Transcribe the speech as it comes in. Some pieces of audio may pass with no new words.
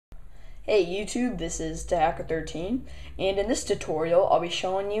Hey YouTube, this is TheHacker13, and in this tutorial I'll be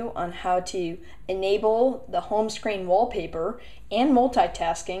showing you on how to enable the home screen wallpaper and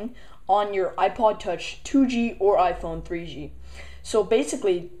multitasking on your iPod Touch 2G or iPhone 3G. So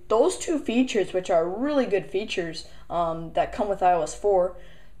basically those two features, which are really good features that come with iOS 4,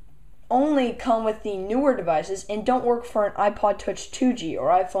 only come with the newer devices and don't work for an iPod Touch 2G or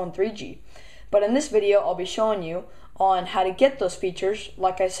iPhone 3G. But in this video I'll be showing you on how to get those features,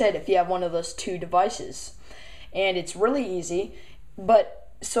 like I said, if you have one of those two devices. And it's really easy,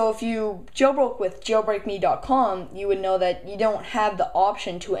 but so if you jailbroke with jailbreakme.com, you would know that you don't have the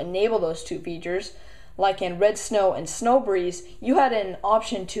option to enable those two features. Like in Red Snow and Snow Breeze, you had an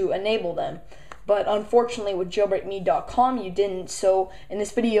option to enable them, but unfortunately with jailbreakme.com you didn't. So in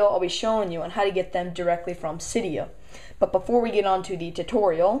this video I'll be showing you on how to get them directly from Cydia. But before we get on to the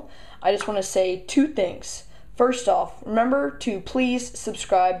tutorial, I just want to say two things. First off, remember to please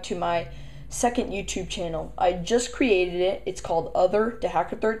subscribe to my second YouTube channel. I just created it. It's called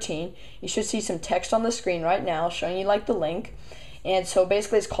TheHacker13. You should see some text on the screen right now showing you like the link. And so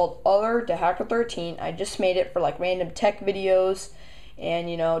basically it's called TheHacker13. I just made it for like random tech videos and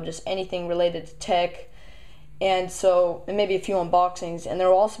just anything related to tech. And maybe a few unboxings, and there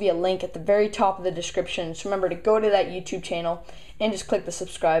will also be a link at the very top of the description. So remember to go to that YouTube channel and just click the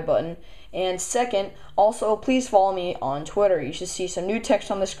subscribe button. And second, also please follow me on Twitter. You should see some new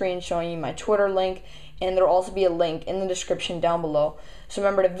text on the screen showing you my Twitter link, and there will also be a link in the description down below. So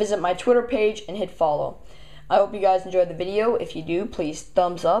remember to visit my Twitter page and hit follow. I hope you guys enjoyed the video. If you do, please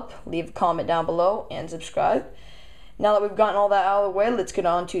thumbs up, leave a comment down below, and subscribe. Now that we've gotten all that out of the way, let's get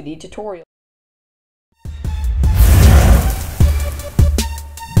on to the tutorial.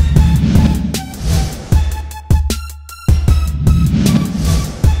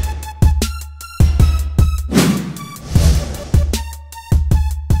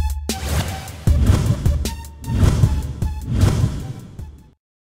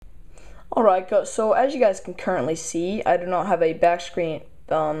 Alright, so as you guys can currently see, I do not have a back screen,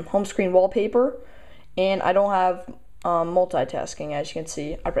 home screen wallpaper, and I don't have multitasking. As you can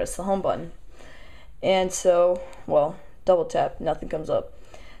see, I press the home button. And so, well, double tap, nothing comes up.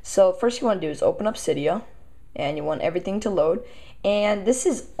 So first you want to do is open up Cydia, and you want everything to load. And this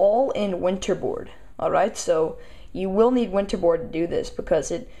is all in Winterboard, alright? So you will need Winterboard to do this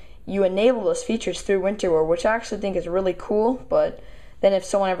because you enable those features through Winterboard, which I actually think is really cool, but then if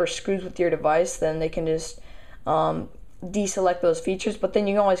someone ever screws with your device, then they can just deselect those features, but then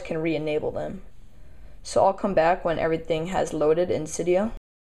you always can re-enable them. So I'll come back when everything has loaded in Cydia.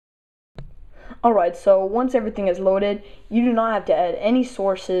 Alright, so once everything is loaded, you do not have to add any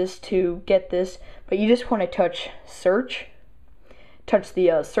sources to get this, but you just want to touch search, touch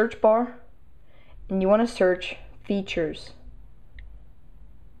the search bar, and you want to search features.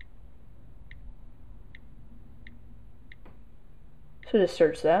 So just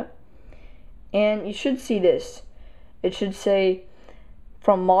search that, and you should see this. It should say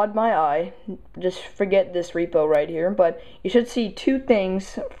from ModMyEye. Just forget this repo right here, but you should see two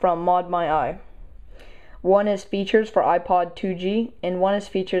things from ModMyEye. One is features for iPod 2G, and one is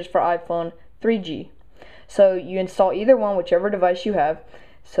features for iPhone 3G. So you install either one, whichever device you have.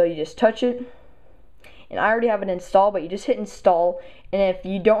 So you just touch it, and I already have it installed, but you just hit install, and if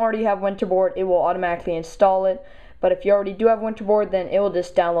you don't already have Winterboard, it will automatically install it. But if you already do have Winterboard, then it will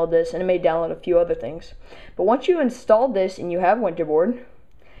just download this, and it may download a few other things. But once you installed this and you have Winterboard,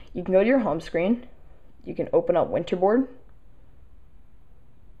 you can go to your home screen. You can open up Winterboard.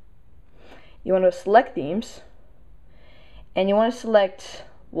 You want to select themes, and you want to select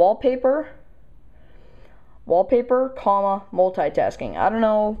wallpaper, comma, multitasking. I don't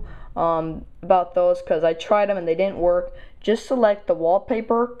know about those because I tried them and they didn't work. Just select the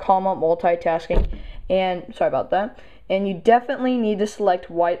wallpaper, comma, multitasking. And sorry about that. And you definitely need to select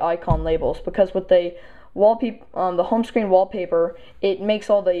white icon labels, because with the wallpaper, the home screen wallpaper, it makes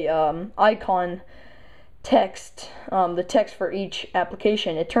all the icon text, the text for each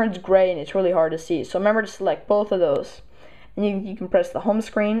application, it turns gray and it's really hard to see. So remember to select both of those, and you can press the home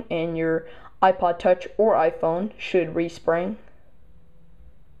screen, and your iPod Touch or iPhone should respring.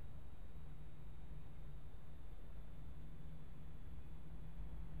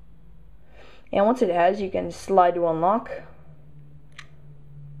 And once it has, you can slide to unlock,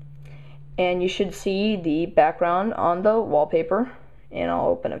 and you should see the background on the wallpaper. And I'll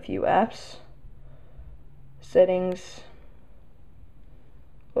open a few apps, settings,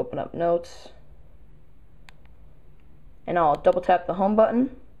 open up notes, and I'll double tap the home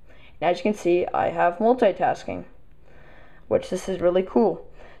button. And as you can see, I have multitasking, which this is really cool.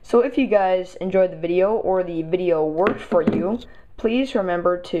 So if you guys enjoyed the video, or the video worked for you, Please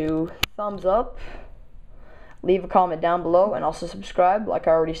remember to thumbs up, leave a comment down below, and also subscribe like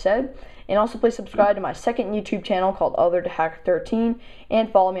I already said. And also please subscribe to my second YouTube channel called Other to Hacker 13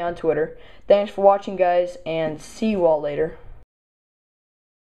 and follow me on Twitter. Thanks for watching, guys, and see you all later.